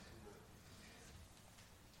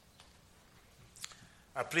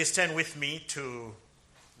Please turn with me to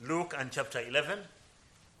Luke and chapter 11.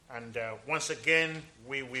 And once again,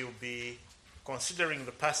 we will be considering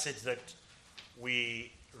the passage that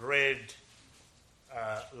we read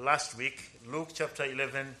last week, Luke chapter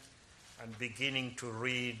 11, and beginning to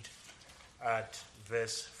read at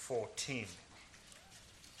verse 14.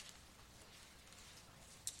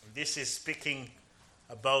 This is speaking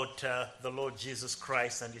about the Lord Jesus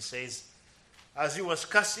Christ, and he says, as he was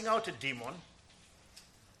casting out a demon,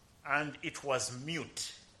 and it was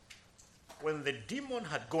mute. When the demon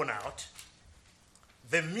had gone out,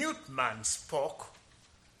 the mute man spoke,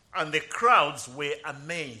 and the crowds were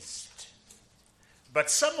amazed.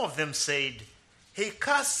 But some of them said, he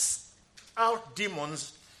casts out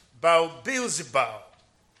demons by Beelzebub,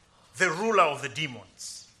 the ruler of the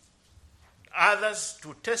demons. Others,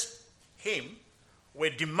 to test him,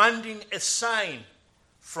 were demanding a sign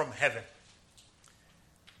from heaven.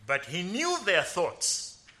 But he knew their thoughts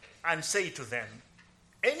and said to them,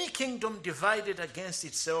 any kingdom divided against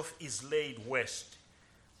itself is laid waste,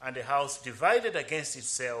 and a house divided against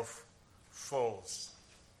itself falls.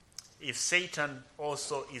 If Satan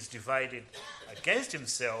also is divided against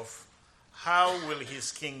himself, how will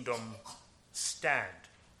his kingdom stand?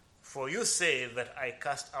 For you say that I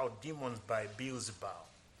cast out demons by Beelzebub.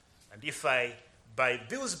 And if I by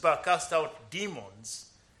Beelzebub cast out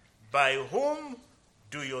demons, by whom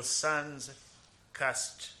do your sons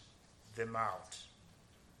cast them out?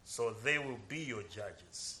 So they will be your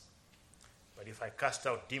judges. But if I cast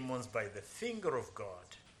out demons by the finger of God,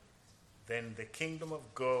 then the kingdom of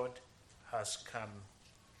God has come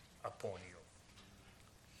upon you.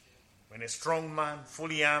 When a strong man,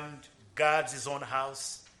 fully armed, guards his own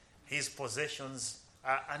house, his possessions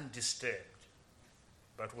are undisturbed.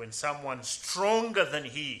 But when someone stronger than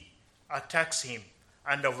he attacks him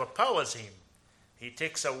and overpowers him, he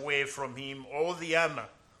takes away from him all the armor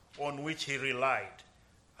on which he relied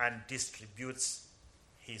and distributes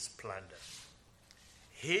his plunder.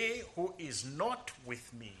 He who is not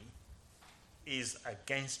with me is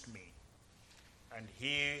against me, and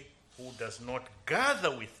he who does not gather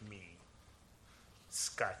with me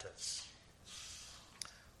scatters.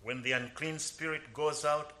 When the unclean spirit goes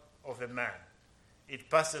out of a man, it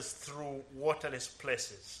passes through waterless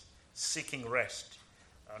places, seeking rest.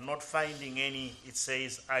 Not finding any, it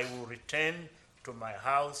says, I will return to my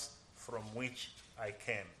house from which I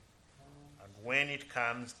came. And when it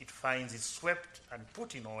comes, it finds it swept and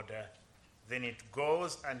put in order. Then it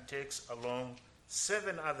goes and takes along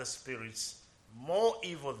 7 other spirits more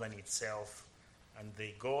evil than itself, and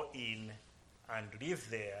they go in and live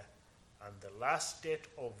there, and the last state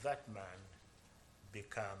of that man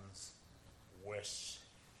becomes worse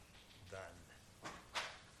than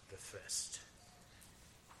the first.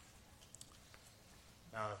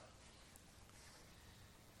 Now,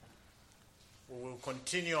 we will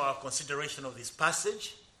continue our consideration of this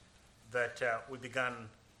passage that we began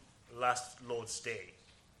last Lord's Day.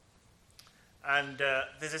 And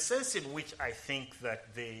there's a sense in which I think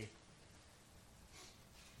that the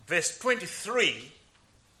verse 23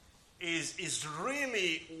 is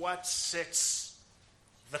really what sets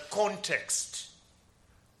the context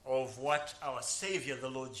of what our Savior, the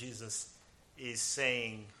Lord Jesus, is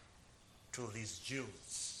saying to these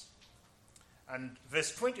Jews. And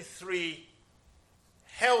verse 23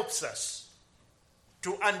 helps us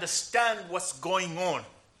to understand what's going on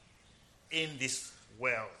in this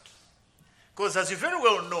world. Because as you very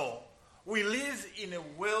well know, we live in a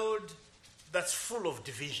world that's full of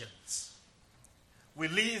divisions. We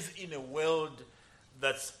live in a world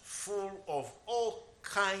that's full of all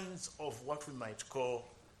kinds of what we might call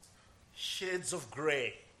shades of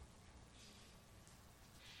gray.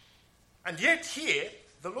 And yet here,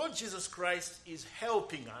 the Lord Jesus Christ is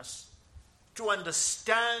helping us to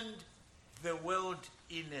understand the world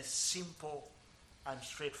in a simple and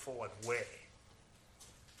straightforward way.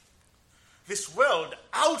 This world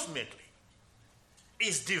ultimately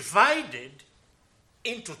is divided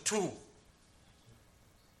into 2.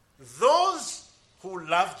 Those who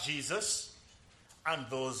love Jesus and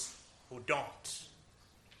those who don't.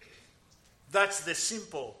 That's the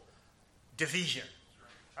simple division.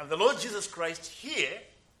 And the Lord Jesus Christ here,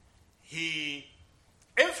 he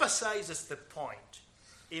emphasizes the point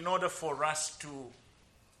in order for us to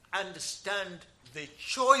understand the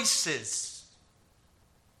choices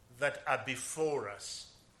that are before us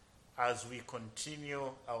as we continue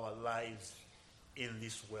our lives in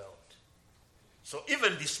this world. So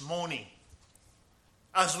even this morning,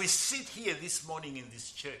 as we sit here this morning in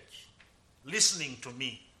this church, listening to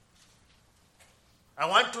me, I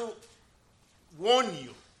want to warn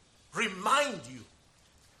you, remind you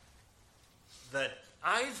that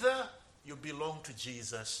either you belong to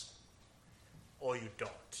Jesus or you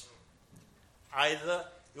don't. Either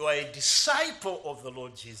you are a disciple of the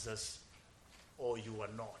Lord Jesus or you are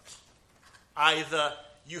not. Either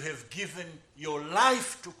you have given your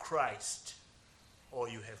life to Christ or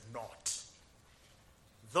you have not.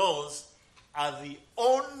 Those are the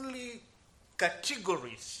only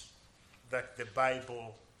categories that the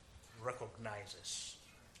Bible recognizes.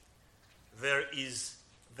 There is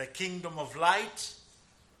the kingdom of light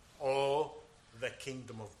or the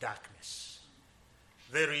kingdom of darkness.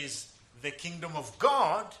 There is the kingdom of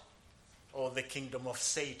God or the kingdom of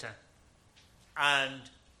Satan. And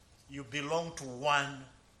you belong to one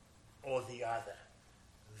or the other.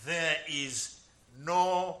 There is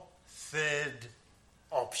no third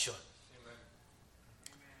option. Amen.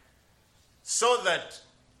 So that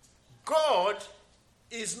God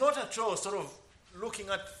is not at all sort of looking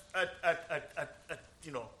at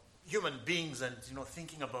human beings and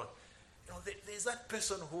thinking about there's that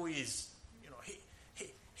person who is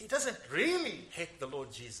he doesn't really hate the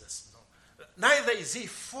Lord Jesus. Neither is he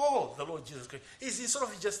for the Lord Jesus Christ. He's sort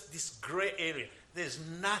of just this gray area. There's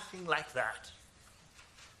nothing like that.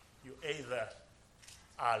 You either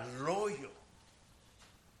are loyal,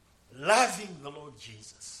 loving the Lord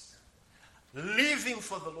Jesus, living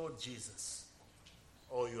for the Lord Jesus,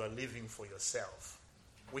 or you are living for yourself,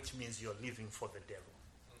 which means you are living for the devil,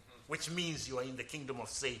 which means you are in the kingdom of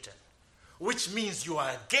Satan, which means you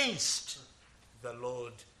are against the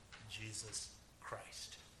Lord Jesus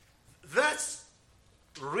Christ. That's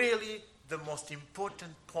really the most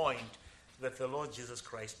important point that the Lord Jesus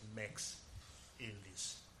Christ makes in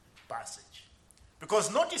this passage.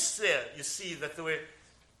 Because notice there, you see that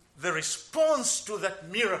the response to that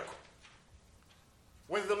miracle,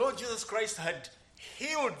 when the Lord Jesus Christ had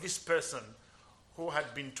healed this person who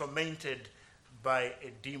had been tormented by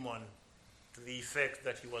a demon to the effect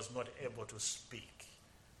that he was not able to speak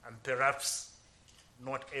and perhaps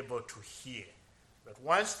not able to hear. But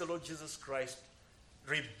once the Lord Jesus Christ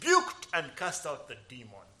rebuked and cast out the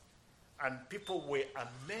demon, and people were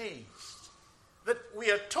amazed that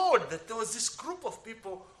we are told that there was this group of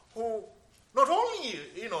people who not only,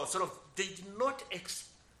 they did not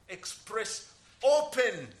express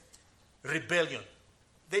open rebellion.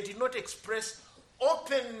 They did not express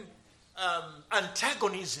open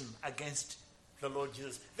antagonism against the Lord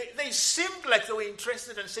Jesus. They seemed like they were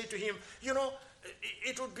interested and said to him,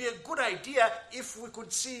 it would be a good idea if we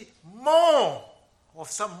could see more of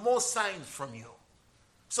some more signs from you,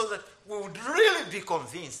 so that we would really be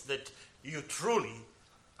convinced that you truly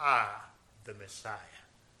are the Messiah.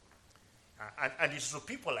 And it's to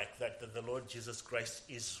people like that that the Lord Jesus Christ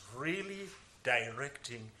is really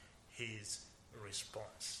directing his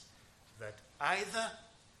response. That either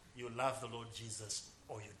you love the Lord Jesus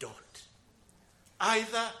or you don't.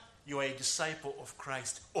 Either you are a disciple of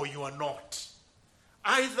Christ or you are not.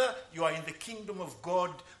 Either you are in the kingdom of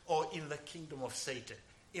God or in the kingdom of Satan.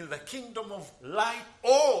 In the kingdom of light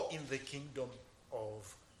or in the kingdom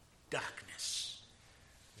of darkness.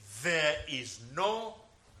 There is no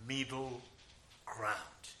middle ground.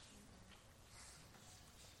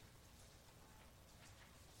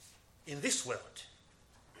 In this world,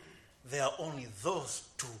 there are only those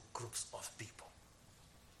two groups of people.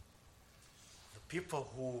 The people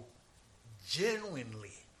who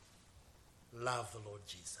genuinely love the Lord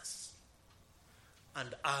Jesus and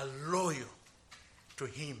are loyal to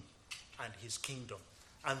him and his kingdom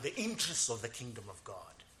and the interests of the kingdom of God,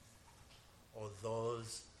 or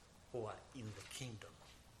those who are in the kingdom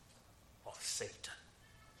of Satan.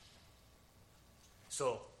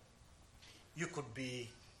 So, you could be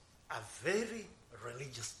a very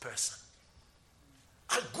religious person,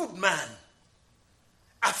 a good man,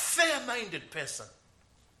 a fair-minded person,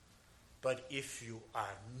 but if you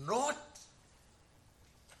are not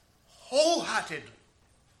wholeheartedly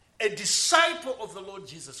a disciple of the Lord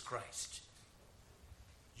Jesus Christ,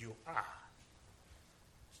 you are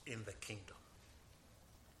in the kingdom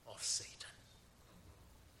of Satan.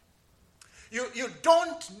 You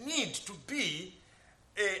don't need to be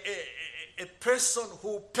a person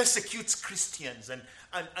who persecutes Christians and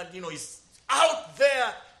is out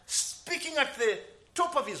there speaking at the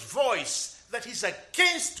top of his voice that he's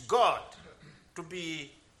against God, to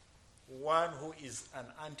be one who is an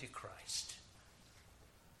antichrist.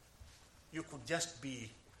 You could just be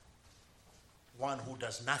one who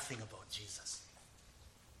does nothing about Jesus.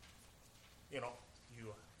 You are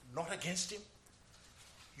not against him.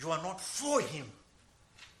 You are not for him.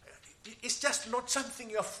 It's just not something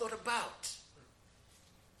you have thought about.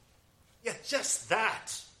 Yeah, just that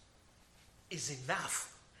is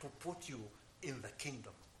enough to put you in the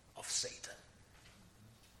kingdom of Satan.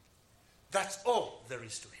 That's all there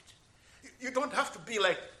is to it. You don't have to be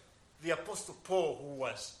like the Apostle Paul, who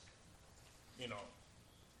was,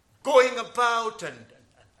 going about and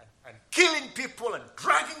killing people and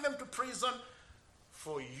dragging them to prison,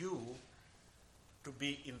 for you to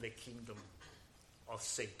be in the kingdom of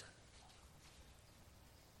Satan.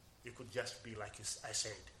 You could just be, like I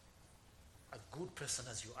said, a good person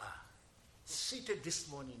as you are, seated this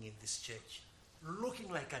morning in this church,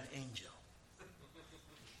 looking like an angel,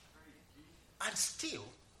 and still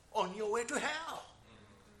on your way to hell,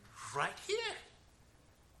 right here.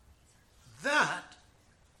 That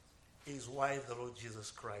is why the Lord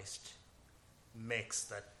Jesus Christ makes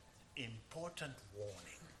that important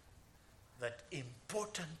warning, that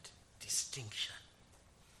important distinction.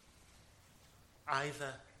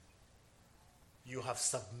 Either you have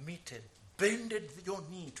submitted, bended your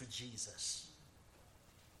knee to Jesus,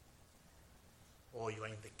 or you are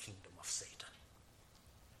in the kingdom of Satan.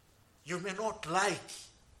 You may not like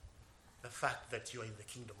the fact that you are in the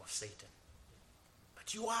kingdom of Satan,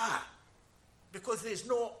 but you are, because there is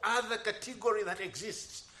no other category that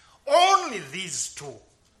exists. Only these two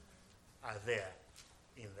are there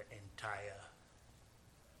in the entire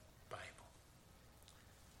Bible.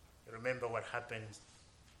 You remember what happened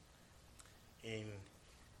in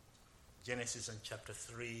Genesis in chapter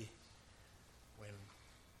 3 when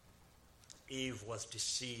Eve was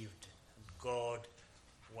deceived and God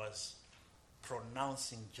was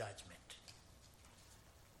pronouncing judgment.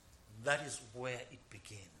 That is where it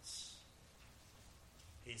begins.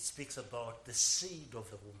 He speaks about the seed of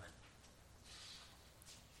the woman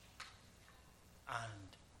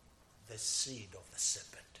and the seed of the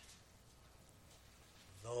serpent.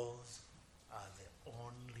 Those are the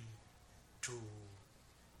only two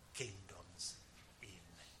kingdoms in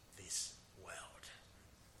this world.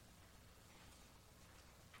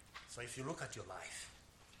 So if you look at your life,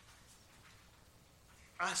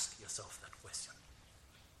 ask yourself that question.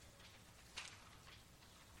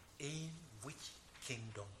 In which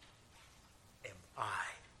kingdom am I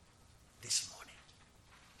this morning?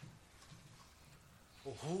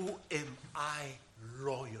 Who am I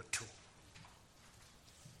loyal to?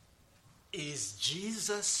 Is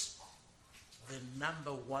Jesus the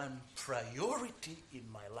number one priority in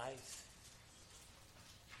my life?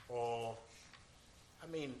 Or,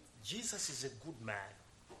 Jesus is a good man.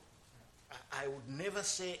 I would never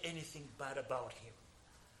say anything bad about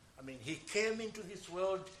him. He came into this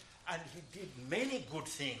world and he did many good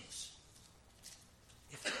things.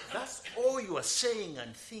 If that's all you are saying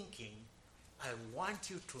and thinking, I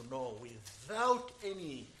want you to know without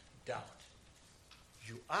any doubt,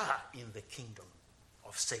 you are in the kingdom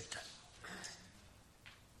of Satan.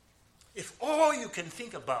 If all you can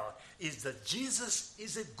think about is that Jesus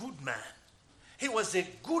is a good man, he was a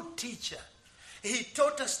good teacher, he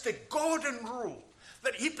taught us the golden rule,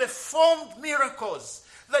 that he performed miracles,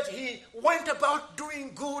 that he went about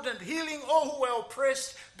doing good and healing all who were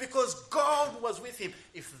oppressed because God was with him.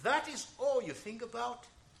 If that is all you think about,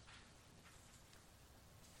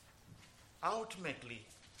 ultimately,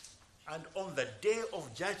 and on the day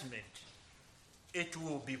of judgment, it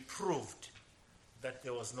will be proved that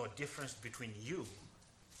there was no difference between you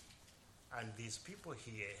and these people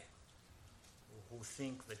here who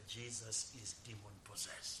think that Jesus is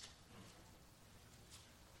demon-possessed.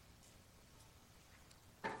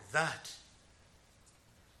 That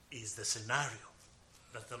is the scenario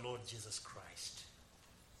that the Lord Jesus Christ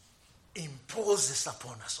imposes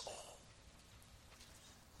upon us all.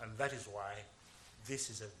 And that is why this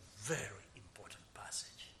is a very important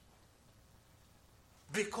passage.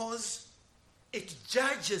 Because it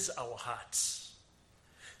judges our hearts.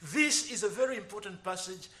 This is a very important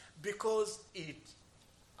passage because it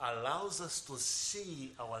allows us to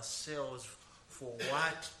see ourselves for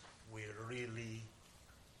what we really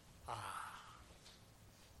are.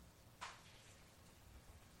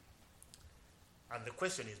 And the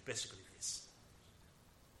question is basically this: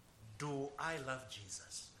 do I love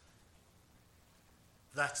Jesus?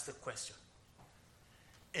 That's the question.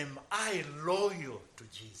 Am I loyal to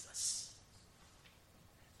Jesus?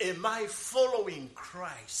 Am I following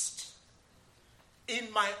Christ?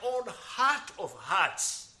 In my own heart of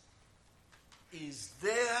hearts, is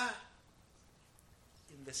there,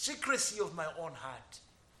 in the secrecy of my own heart,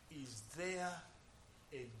 is there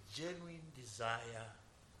a genuine desire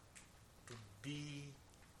to be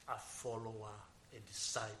a follower, a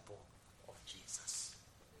disciple of Jesus?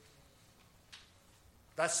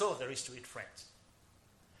 That's all there is to it, friends.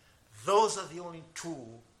 Those are the only two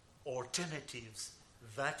alternatives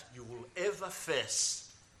that you will ever face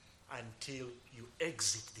until you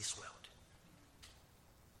exit this world.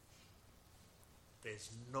 There's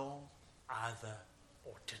no other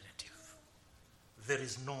alternative. There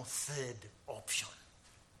is no third option.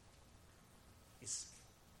 It's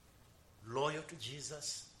loyal to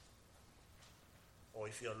Jesus, or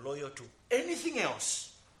if you're loyal to anything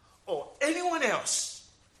else or anyone else,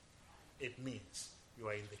 it means you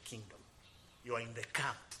are in the kingdom. You are in the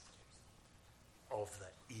camp of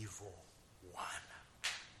the evil one.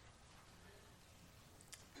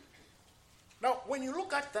 Now, when you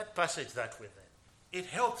look at that passage that way, then, it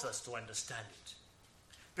helps us to understand it.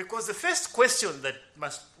 Because the first question that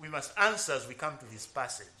we must answer as we come to this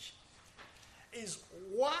passage is,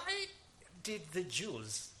 why did the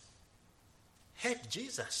Jews hate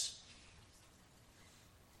Jesus?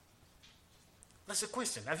 That's a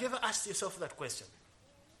question. Have you ever asked yourself that question?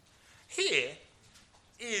 Here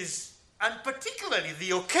is, and particularly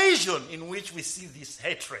the occasion in which we see this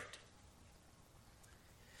hatred,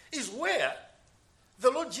 is where the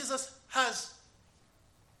Lord Jesus has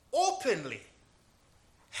openly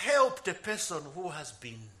helped a person who has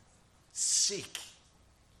been sick.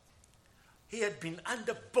 He had been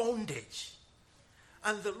under bondage.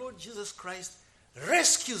 And the Lord Jesus Christ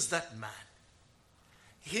rescues that man.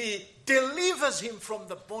 He delivers him from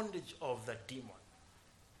the bondage of the demon.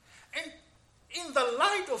 And in the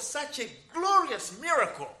light of such a glorious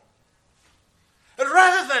miracle,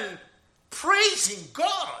 rather than praising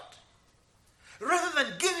God, rather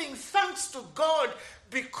than giving thanks to God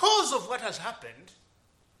because of what has happened,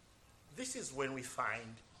 this is when we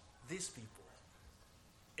find these people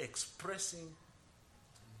expressing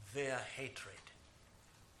their hatred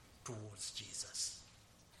towards Jesus.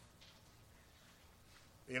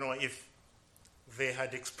 You know, if they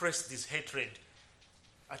had expressed this hatred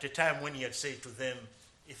at a time when he had said to them,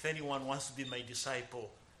 if anyone wants to be my disciple,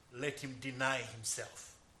 let him deny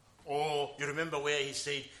himself. Or you remember where he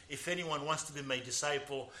said, if anyone wants to be my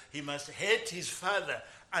disciple, he must hate his father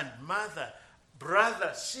and mother,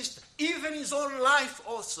 brother, sister, even his own life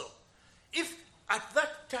also. If at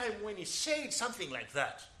that time when he said something like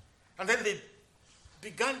that, and then they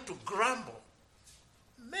began to grumble,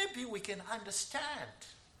 maybe we can understand.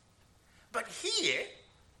 But here,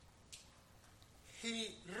 he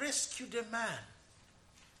rescued a man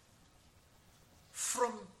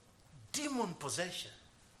from demon possession.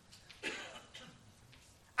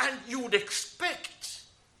 And you would expect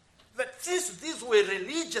that these were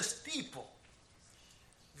religious people.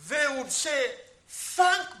 They would say,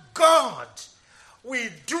 thank God we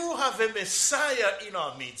do have a Messiah in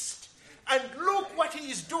our midst. And look what he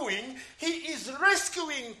is doing. He is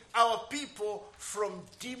rescuing our people from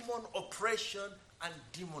demon oppression and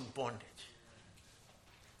demon bondage.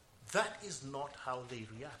 That is not how they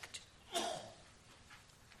react.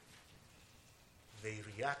 They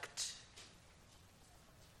react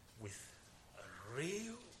with a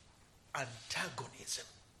real antagonism,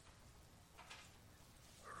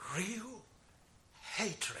 real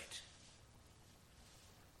hatred.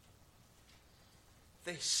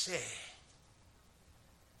 They say,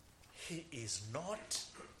 he is not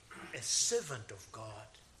a servant of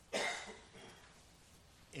God.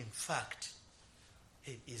 In fact,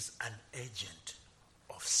 he is an agent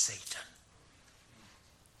of Satan.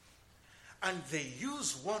 And they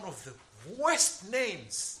use one of the worst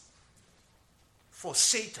names for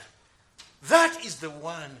Satan. That is the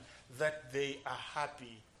one that they are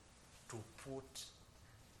happy to put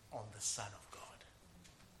on the Son of God.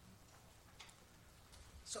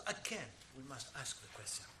 So again, we must ask the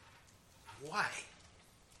question, why?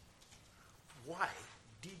 Why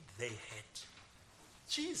did they hate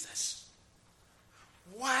Jesus?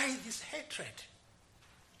 Why this hatred?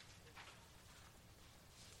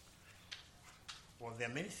 Well, there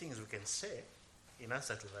are many things we can say in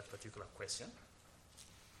answer to that particular question.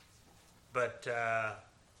 But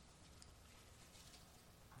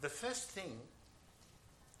the first thing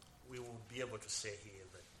we will be able to say here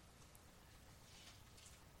is that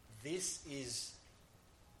this is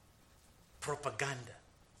propaganda.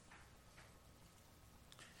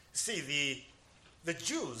 See, the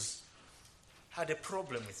Jews had a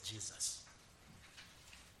problem with Jesus.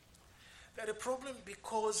 They had a problem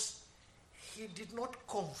because he did not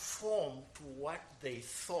conform to what they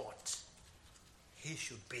thought he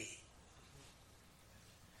should be.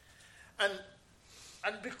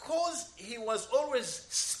 And because he was always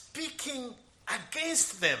speaking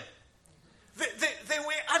against them, they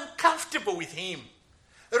were uncomfortable with him.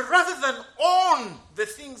 Rather than own the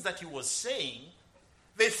things that he was saying,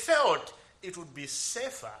 they felt it would be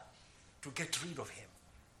safer to get rid of him.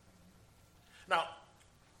 Now,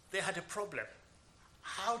 they had a problem.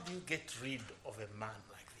 How do you get rid of a man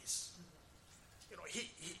like this? You know,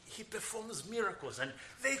 he performs miracles, and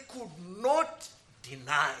they could not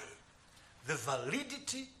deny the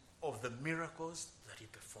validity of the miracles that he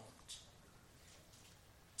performed.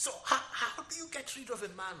 So how do you get rid of a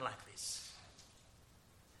man like this?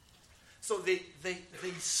 So they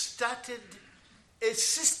started a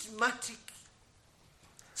systematic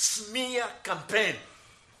smear campaign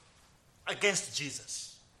against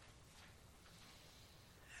Jesus.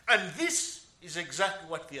 And this is exactly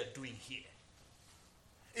what they are doing here.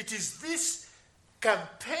 It is this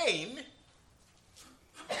campaign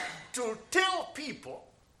to tell people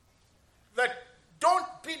that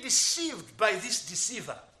don't be deceived by this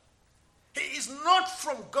deceiver. He is not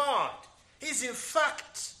from God. He is in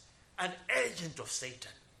fact an agent of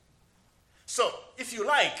Satan. So, if you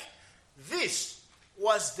like, this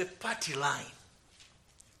was the party line.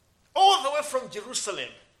 All the way from Jerusalem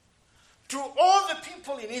to all the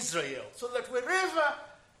people in Israel, so that wherever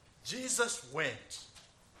Jesus went,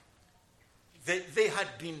 they had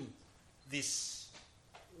been this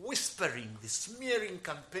whispering, this smearing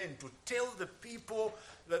campaign to tell the people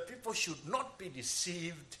that people should not be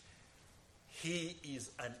deceived. He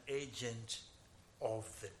is an agent of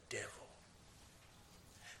the devil.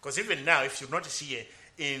 Because even now, if you notice here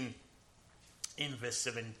in verse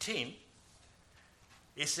 17,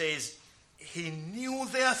 it says, he knew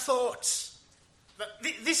their thoughts.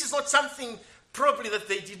 This is not something probably that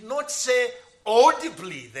they did not say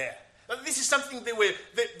audibly there. This is something they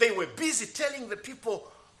were busy telling the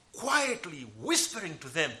people quietly, whispering to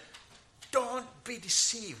them, don't be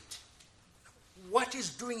deceived. What he's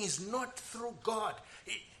doing is not through God.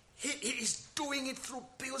 He is doing it through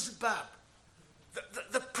Beelzebub,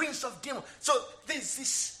 the prince of demons. So there's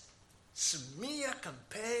this smear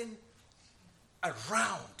campaign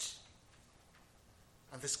around.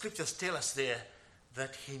 And the scriptures tell us there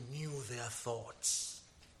that he knew their thoughts.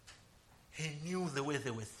 He knew the way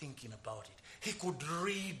they were thinking about it. He could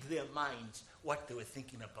read their minds, what they were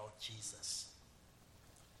thinking about Jesus.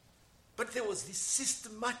 But there was this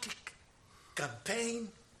systematic campaign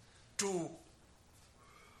to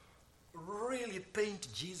really paint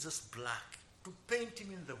Jesus black, to paint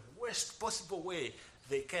him in the worst possible way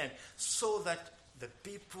they can, so that the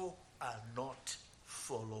people are not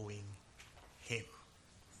following him.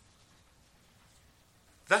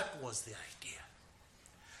 That was the idea.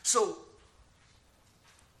 So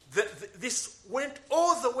this went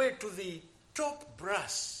all the way to the top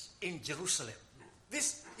brass in Jerusalem.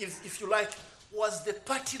 This, if you like, was the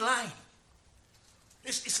party line.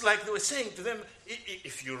 It's like they were saying to them,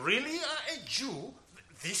 if you really are a Jew,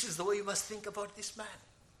 this is the way you must think about this man.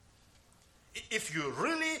 If you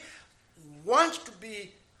really want to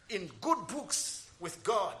be in good books with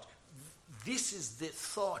God, this is the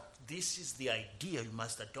thought, this is the idea you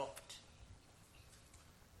must adopt.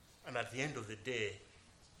 And at the end of the day,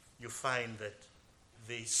 you find that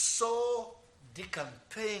they so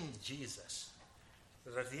decampaigned Jesus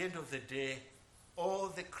that at the end of the day, all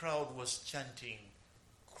the crowd was chanting,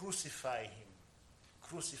 crucify him,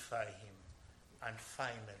 and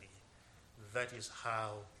finally, that is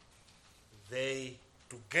how they,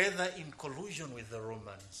 together in collusion with the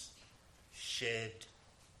Romans, shed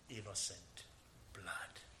innocent blood.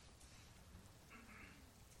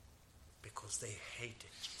 Because they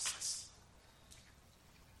hated Jesus.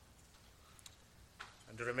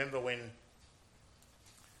 And remember when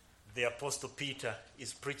the Apostle Peter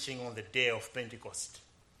is preaching on the day of Pentecost,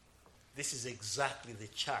 this is exactly the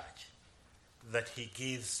charge that he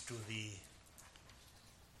gives to the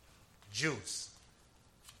Jews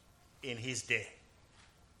in his day.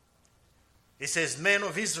 He says, men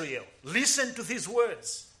of Israel, listen to these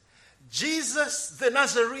words. Jesus the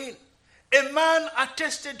Nazarene, a man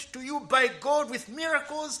attested to you by God with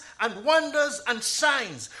miracles and wonders and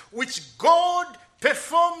signs, which God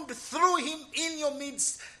performed through him in your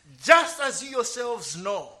midst, just as you yourselves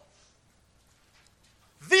know.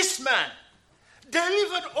 This man,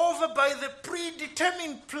 delivered over by the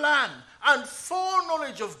predetermined plan and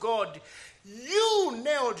foreknowledge of God, you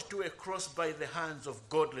nailed to a cross by the hands of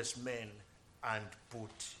godless men and put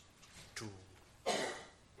to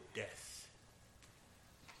death.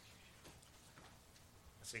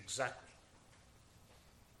 That's exactly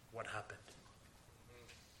what happened.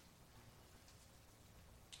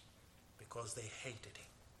 Because they hated him.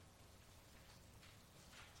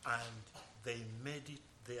 And they made it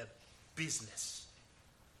their business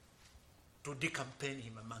to decampaign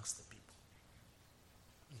him amongst the people.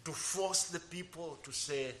 To force the people to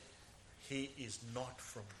say, he is not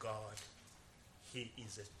from God. He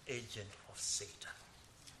is an agent of Satan.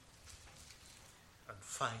 And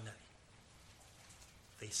finally,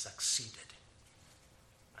 they succeeded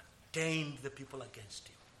and turned the people against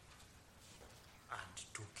him and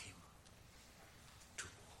took him to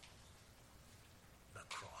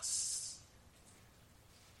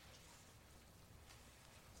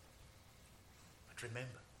But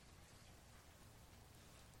remember,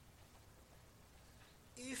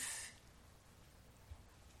 if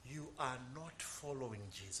you are not following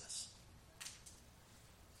Jesus,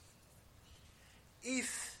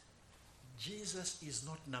 if Jesus is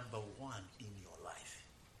not number one in your life,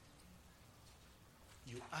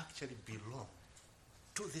 you actually belong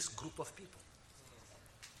to this group of people.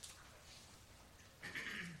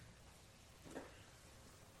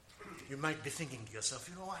 You might be thinking to yourself,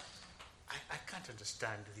 you know what? I can't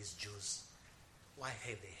understand these Jews. Why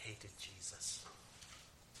have they hated Jesus?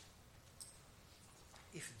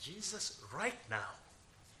 If Jesus right now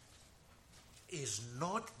is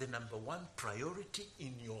not the number one priority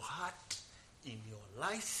in your heart, in your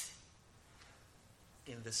life,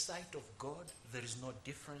 in the sight of God, there is no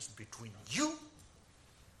difference between you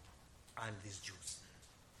and these Jews.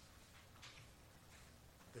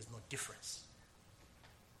 There's no difference.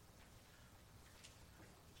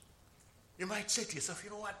 You might say to yourself, you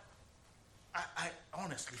know what? I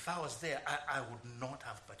honestly, if I was there, I would not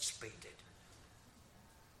have participated.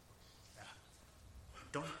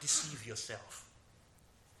 Don't deceive yourself.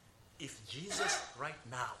 If Jesus right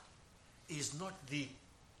now is not the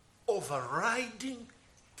overriding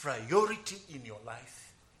priority in your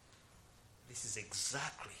life, this is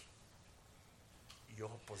exactly your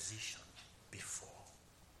position before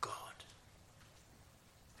God.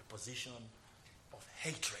 A position of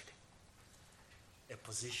hatred. A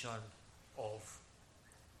position of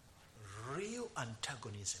real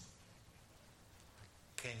antagonism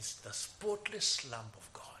against the spotless Lamb of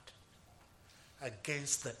God,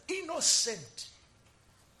 against the innocent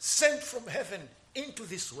sent from heaven into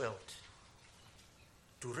this world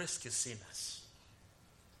to rescue sinners.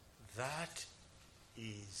 That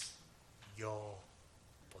is your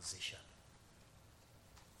position.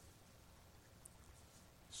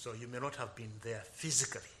 So you may not have been there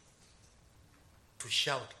physically to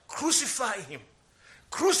shout, "Crucify him!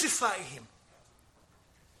 Crucify him!"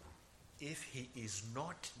 If he is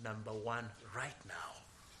not number one right now,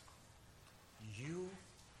 you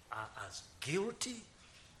are as guilty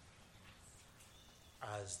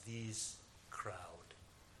as this crowd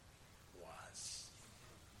was.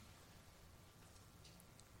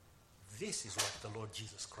 This is what the Lord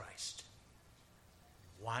Jesus Christ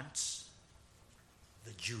wants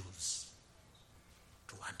the Jews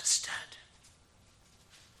to understand.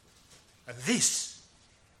 And this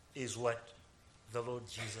is what the Lord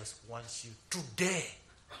Jesus wants you today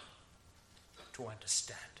to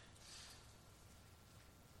understand.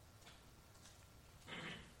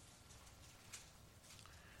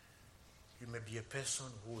 You may be a person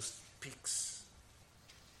who speaks,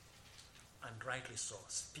 and rightly so,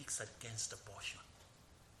 speaks against abortion.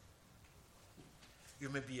 You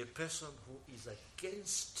may be a person who is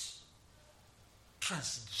against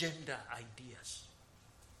transgender ideas.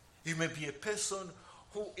 You may be a person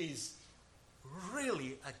who is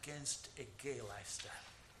really against a gay lifestyle.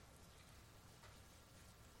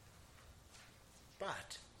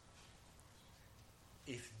 But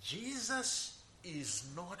if Jesus is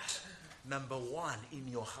not number one in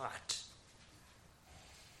your heart,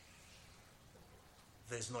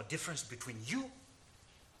 there's no difference between you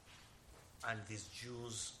and these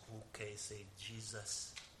Jews who can say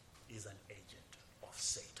Jesus is an agent of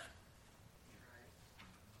Satan.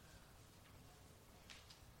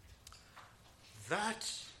 That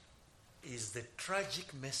is the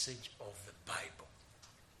tragic message of the Bible.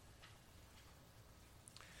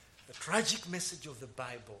 The tragic message of the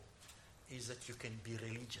Bible is that you can be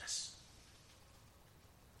religious,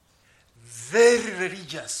 very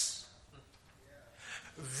religious,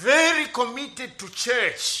 very committed to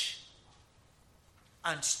church,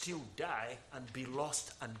 and still die and be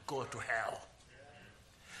lost and go to hell.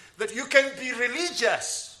 That you can be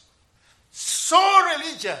religious, so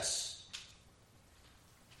religious,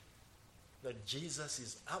 that Jesus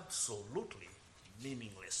is absolutely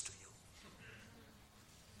meaningless to you.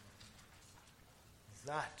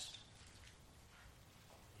 That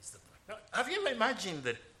is the point. Now, have you ever imagined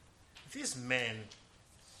that these men,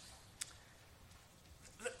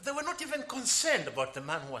 they were not even concerned about the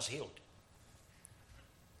man who was healed?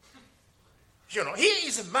 You know, he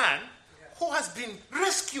is a man who has been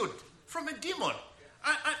rescued from a demon.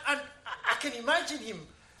 And I can imagine him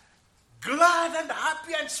glad and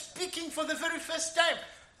happy and speaking for the very first time.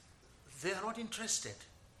 They are not interested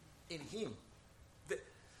in him.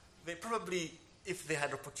 They probably, if they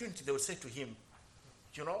had opportunity, they would say to him,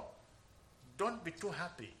 you know, don't be too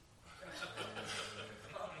happy.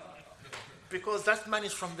 Because that man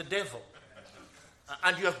is from the devil.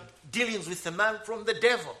 And you have dealings with a man from the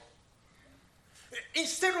devil.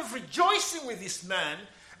 Instead of rejoicing with this man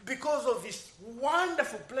because of this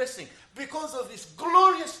wonderful blessing, because of this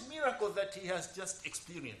glorious miracle that he has just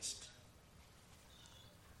experienced.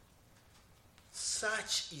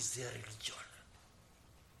 Such is their religion,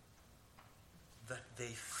 that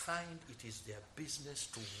they find it is their business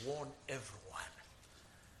to warn everyone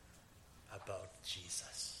about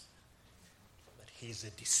Jesus, that he is a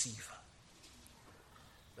deceiver,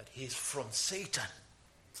 that he is from Satan,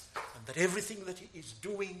 and that everything that he is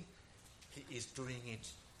doing it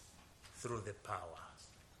through the power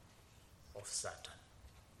of Satan.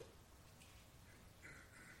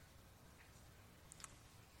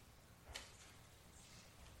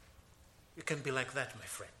 You can be like that, my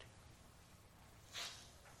friend.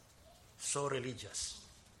 So religious,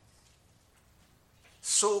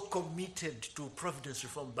 so committed to Providence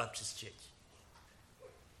Reformed Baptist Church.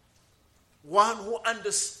 One who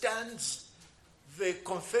understands the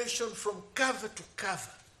confession from cover to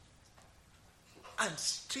cover, and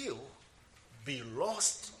still be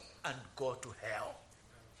lost and go to hell.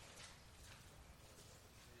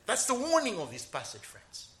 That's the warning of this passage,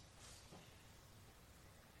 friends.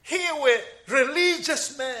 Here were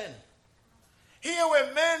religious men. Here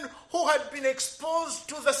were men who had been exposed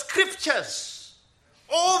to the scriptures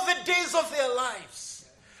all the days of their lives.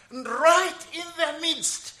 And right in their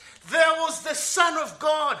midst, there was the Son of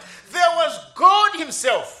God. There was God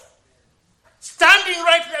himself standing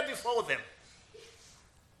right there before them.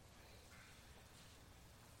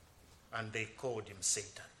 And they called him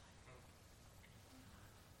Satan.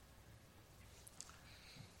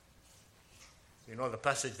 You know the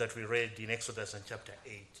passage that we read in Exodus in chapter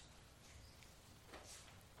 8.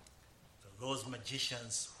 Those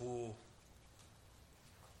magicians who,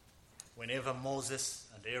 whenever Moses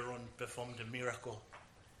and Aaron performed a miracle,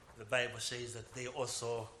 the Bible says that they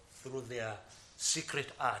also, through their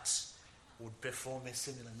secret arts, would perform a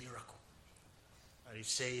similar miracle. And it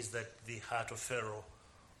says that the heart of Pharaoh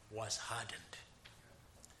was hardened.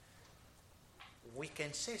 We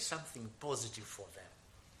can say something positive for them.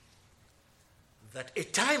 That a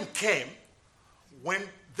time came when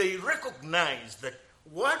they recognized that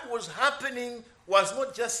what was happening was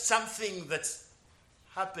not just something that's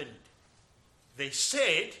happened. They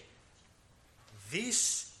said,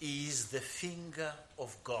 this is the finger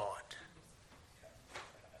of God.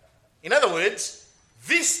 In other words,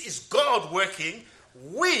 this is God working.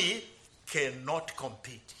 We cannot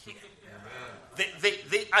compete here.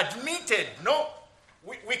 They admitted, no,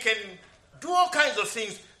 we can do all kinds of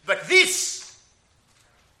things, but this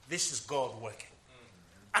is God working.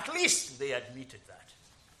 At least they admitted that.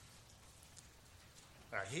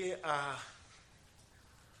 Here are,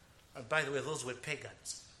 and by the way, those were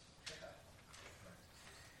pagans.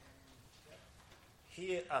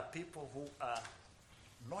 Here are people who are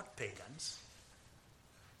not pagans.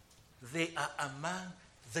 They are among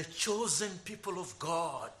the chosen people of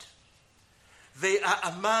God. They are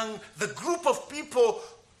among the group of people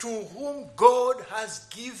to whom God has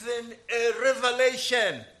given a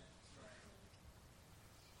revelation.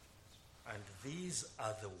 And these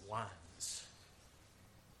are the ones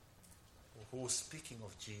who, speaking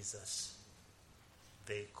of Jesus,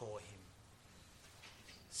 they call him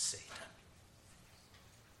Satan.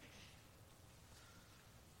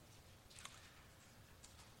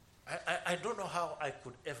 I don't know how I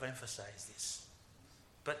could ever emphasize this,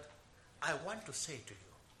 but I want to say to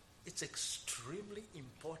you, it's extremely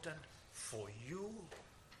important for you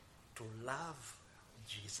to love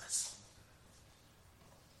Jesus,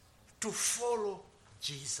 to follow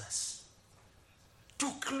Jesus, to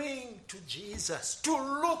cling to Jesus, to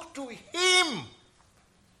look to him.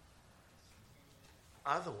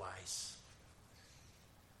 Otherwise,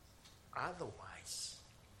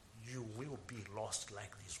 you will be lost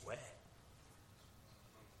like these were.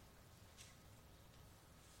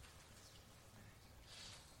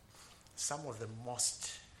 Some of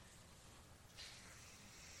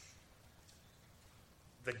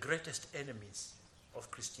the greatest enemies of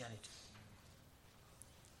Christianity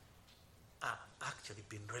are actually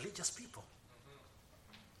been religious people.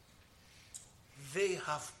 They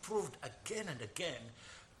have proved again and again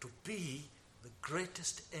to be the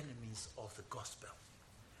greatest enemies of the gospel.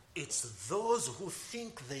 It's those who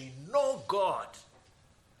think they know God.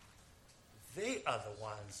 They are the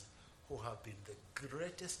ones who have been the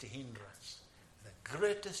greatest hindrance, the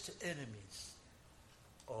greatest enemies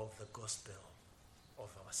of the gospel of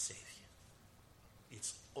our Savior.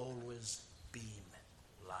 It's always been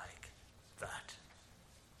like that.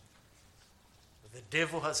 The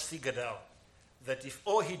devil has figured out that if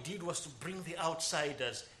all he did was to bring the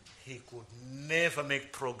outsiders, he could never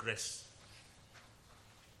make progress.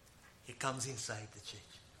 He comes inside the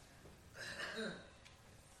church.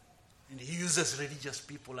 And he uses religious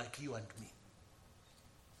people like you and me.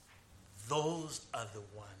 Those are the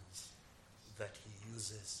ones that he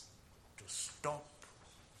uses to stop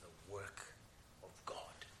the work of God.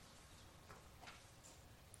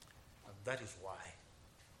 And that is why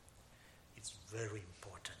it's very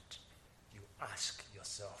important you ask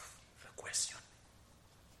yourself the question,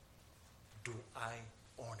 do I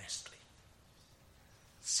honestly,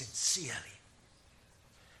 sincerely,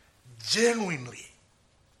 genuinely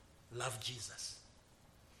love Jesus?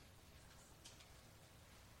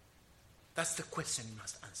 That's the question you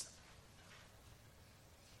must answer.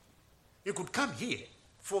 You could come here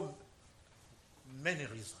for many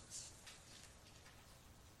reasons.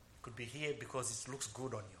 You could be here because it looks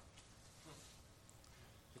good on you.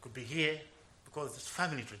 You could be here because it's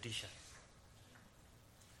family tradition.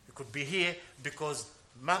 You could be here because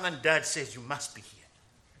mom and dad says you must be here.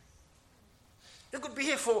 You could be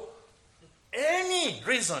here for any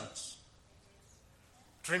reasons.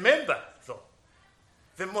 Remember, though,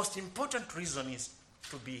 the most important reason is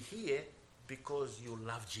to be here because you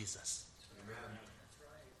love Jesus.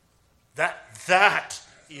 Amen. That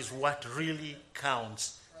is what really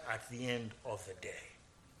counts at the end of the day.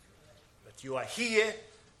 That you are here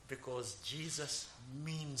because Jesus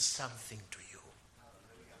means something to you.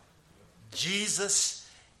 Jesus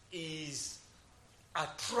is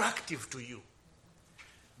attractive to you.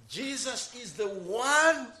 Jesus is the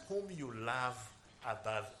one whom you love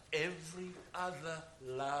above every other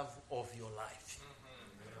love of your life.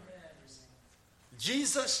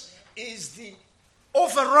 Jesus is the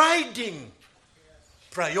overriding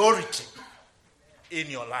priority in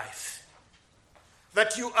your life.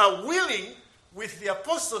 That you are willing, with the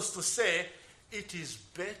apostles, to say, it is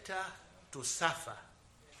better to suffer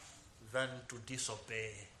than to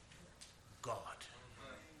disobey God.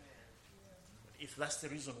 If that's the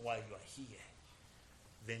reason why you are here,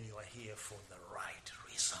 then you are here for the right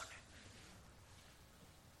reason.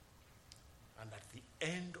 And at the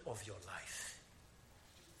end of your life,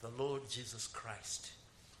 the Lord Jesus Christ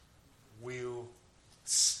will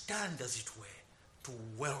stand, as it were, to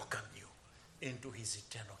welcome you into his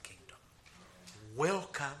eternal kingdom.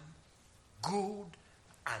 Welcome, good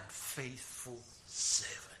and faithful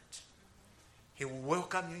servant. He will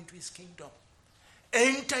welcome you into his kingdom.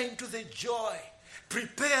 Enter into the joy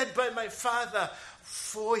prepared by my Father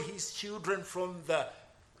for his children from the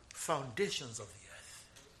foundations of the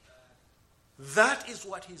earth. That is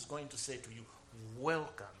what he's going to say to you.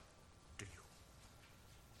 Welcome to you.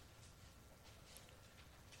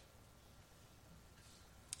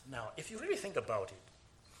 Now, if you really think about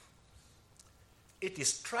it, it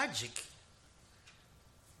is tragic,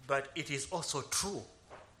 but it is also true.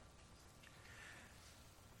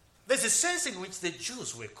 There's a sense in which the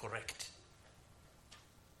Jews were correct.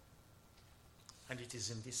 And it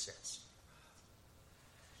is in this sense.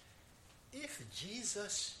 If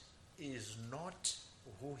Jesus is not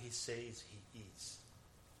who he says he is,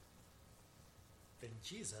 then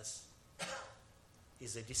Jesus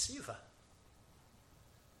is a deceiver.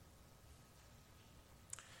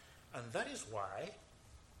 And that is why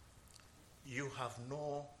you have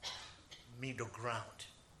no middle ground.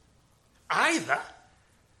 Either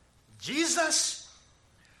Jesus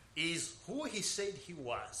is who he said he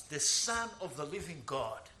was, the Son of the living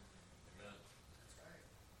God,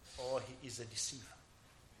 or he is a deceiver.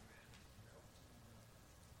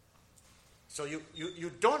 So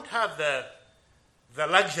you don't have the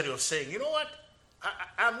luxury of saying, you know what,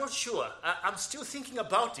 I'm not sure. I'm still thinking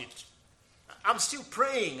about it. I'm still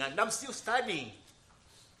praying and I'm still studying.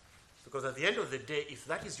 Because at the end of the day, if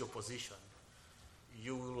that is your position,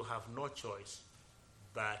 you will have no choice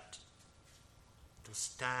but to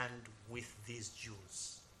stand with these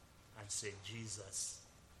Jews and say Jesus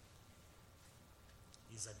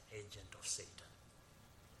is an agent of Satan.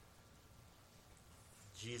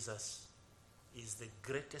 Jesus is the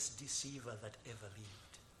greatest deceiver that ever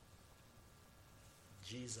lived.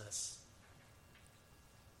 Jesus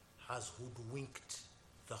has hoodwinked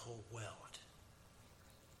the whole world.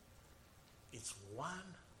 It's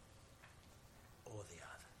one or the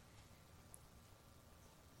other.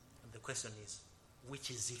 And the question is, which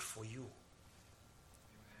is it for you?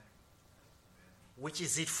 Which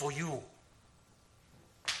is it for you?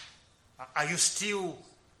 Are you still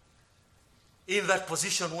in that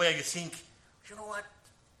position where you think, you know what?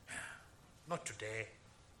 Not today.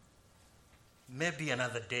 Maybe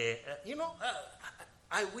another day.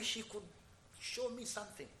 I wish he could show me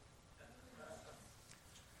something.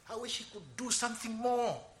 I wish he could do something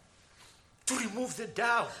more to remove the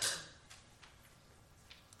doubt.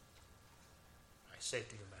 I say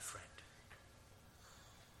to you, my friend,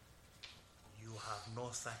 you have no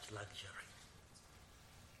such luxury.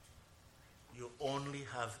 You only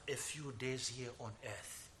have a few days here on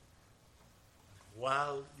earth.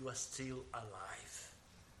 While you are still alive,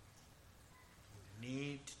 you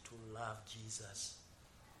need to love Jesus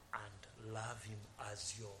and love him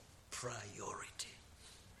as your priority.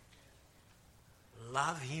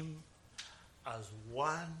 Love him as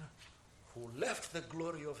one who left the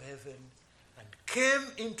glory of heaven and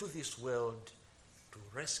came into this world to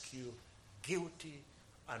rescue guilty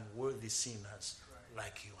and worthy sinners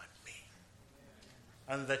like you and me.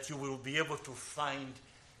 And that you will be able to find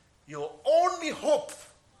your only hope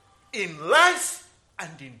in life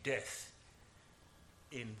and in death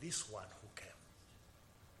in this one who came.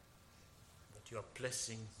 That you are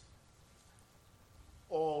placing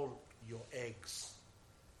all your eggs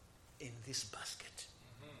in this basket.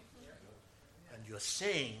 And you're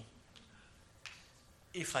saying,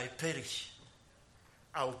 if I perish,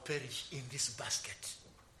 I'll perish in this basket.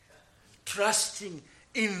 Trusting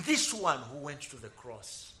in this one who went to the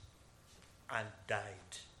cross and died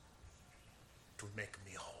to make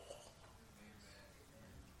me whole.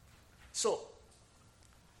 So,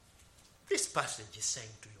 this passage is saying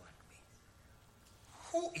to you and me,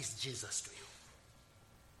 who is Jesus to you?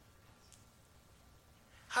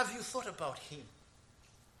 Have you thought about him?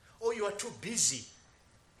 Or you are too busy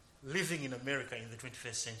living in America in the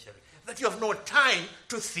 21st century that you have no time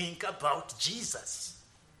to think about Jesus?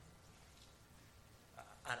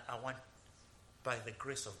 And I want, by the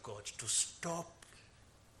grace of God, to stop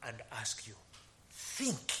and ask you,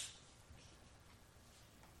 think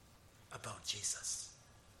about Jesus.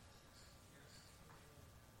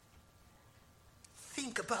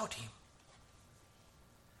 Think about him.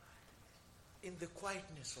 In the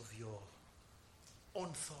quietness of your own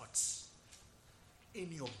thoughts,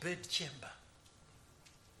 in your bed chamber,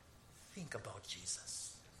 think about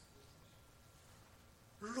Jesus.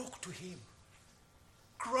 Look to him.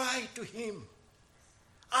 Cry to him.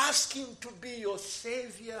 Ask him to be your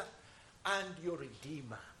Savior and your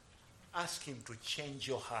Redeemer. Ask him to change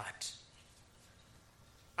your heart.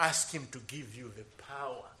 Ask him to give you the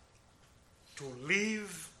power to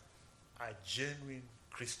live a genuine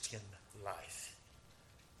Christian life.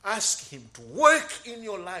 Ask him to work in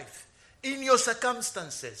your life, in your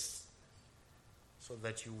circumstances, so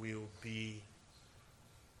that you will be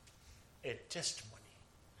a testimony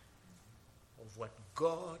of what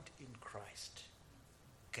God in Christ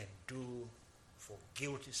can do for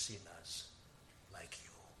guilty sinners like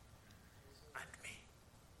you and me.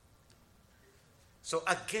 So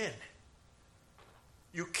again,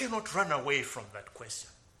 you cannot run away from that question.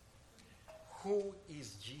 Who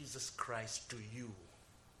is Jesus Christ to you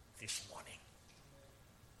this morning?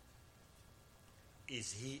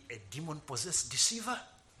 Is he a demon-possessed deceiver?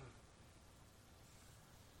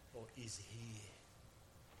 Or is he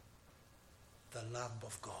the Lamb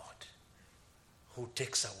of God who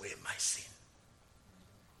takes away my sin?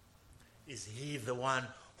 Is he the one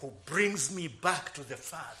who brings me back to the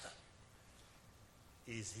Father?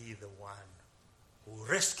 Is he the one who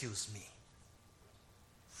rescues me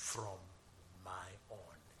from my own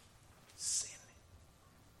sin?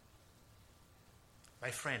 My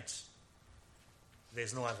friends,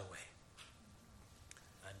 there's no other way.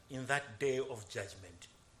 And in that day of judgment,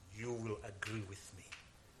 you will agree with me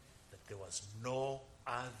that there was no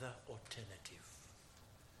other alternative.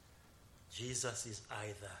 Jesus is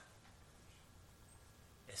either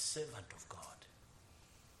a servant of God,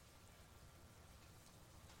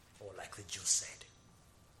 or like the Jews said,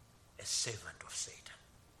 a servant of Satan.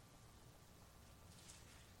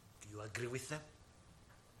 Do you agree with them?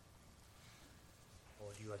 Or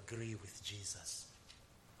do you agree with Jesus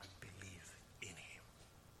and believe in him?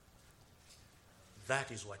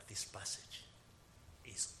 That is what this passage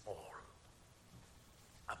is all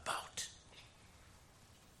about.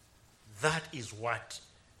 That is what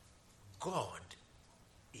God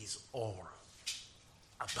is all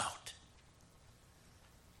about.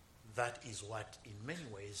 That is what, in many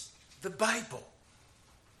ways, the Bible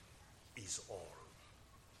is all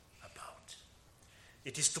about.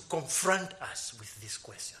 It is to confront us with this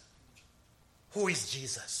question. Who is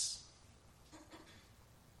Jesus?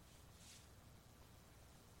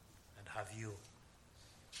 And have you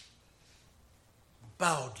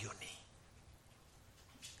bowed your knee?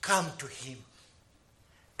 Come to him.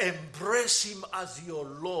 Embrace him as your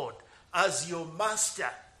Lord, as your Master.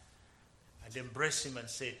 And embrace him and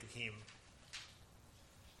say to him,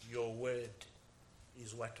 your word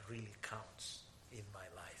is what really counts in my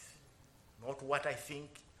life. Not what I think,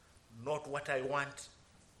 not what I want,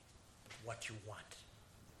 but what you want.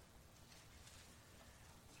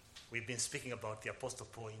 We've been speaking about the Apostle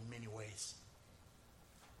Paul in many ways.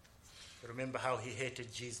 Remember how he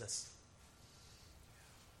hated Jesus.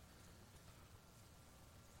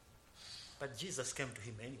 But Jesus came to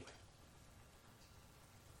him anyway.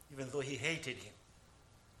 Even though he hated him.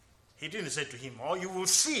 He didn't say to him, "Oh, you will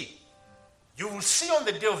see. You will see on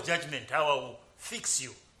the day of judgment how I will fix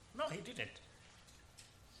you." No, he didn't.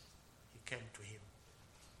 He came to him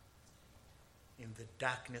in the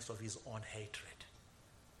darkness of his own hatred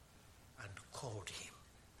and called him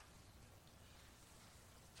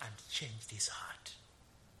and changed his heart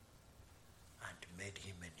and made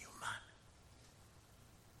him a new man.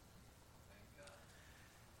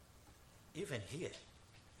 Even here,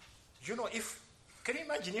 can you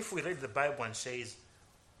imagine if we read the Bible and says,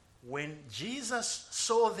 when Jesus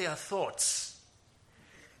saw their thoughts,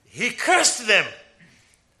 he cursed them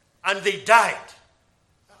and they died.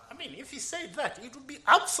 I mean, if he said that, it would be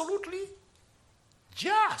absolutely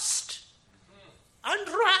just and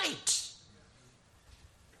right.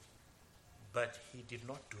 But he did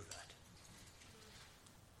not do that.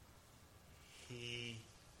 He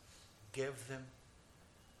gave them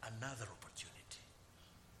another opportunity,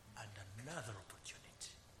 and another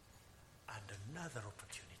opportunity, and another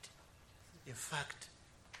opportunity. In fact,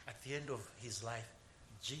 at the end of his life,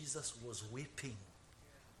 Jesus was weeping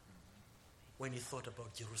when he thought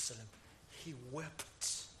about Jerusalem. He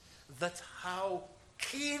wept. That's how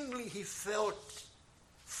keenly he felt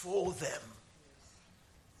for them.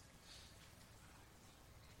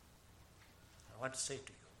 I want to say to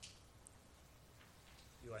you,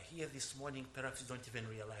 you are here this morning, perhaps you don't even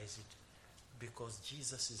realize it, because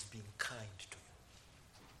Jesus is being kind to you.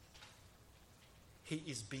 He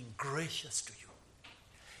is being gracious to you.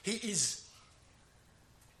 He is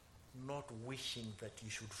not wishing that you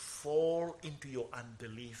should fall into your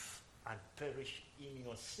unbelief and perish in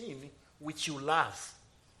your sin, which you love.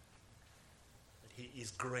 But he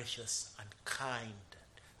is gracious and kind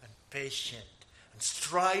and patient and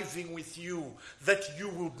striving with you that you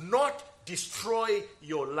would not destroy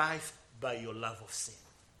your life by your love of sin.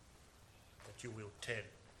 That you will turn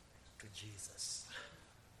to Jesus.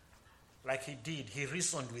 Like he did, he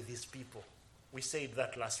reasoned with his people. We said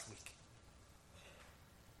that last week.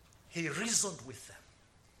 He reasoned with them.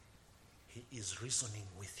 He is reasoning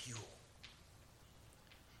with you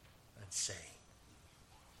and saying,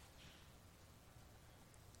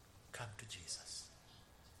 come to Jesus.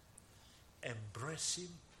 Embrace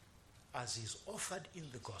him as he's offered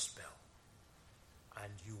in the gospel,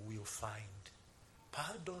 and you will find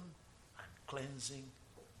pardon and cleansing,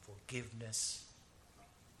 forgiveness, and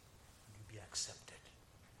you'll be accepted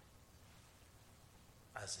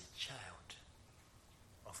as a child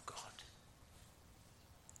of God.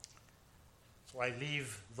 So I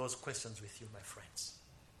leave those questions with you, my friends.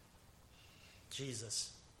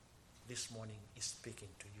 Jesus, this morning, is speaking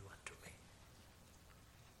to you and to me.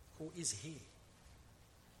 Who is he?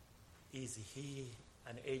 Is he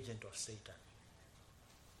an agent of Satan?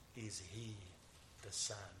 Is he the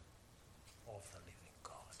Son of the living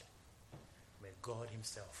God? May God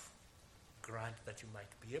himself grant that you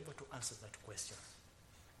might be able to answer that question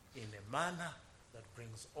in a manner that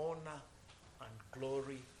brings honor and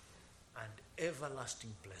glory and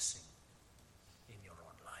everlasting blessing in your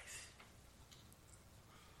own life.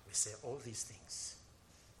 We say all these things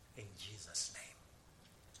in Jesus' name.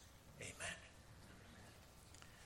 Amen.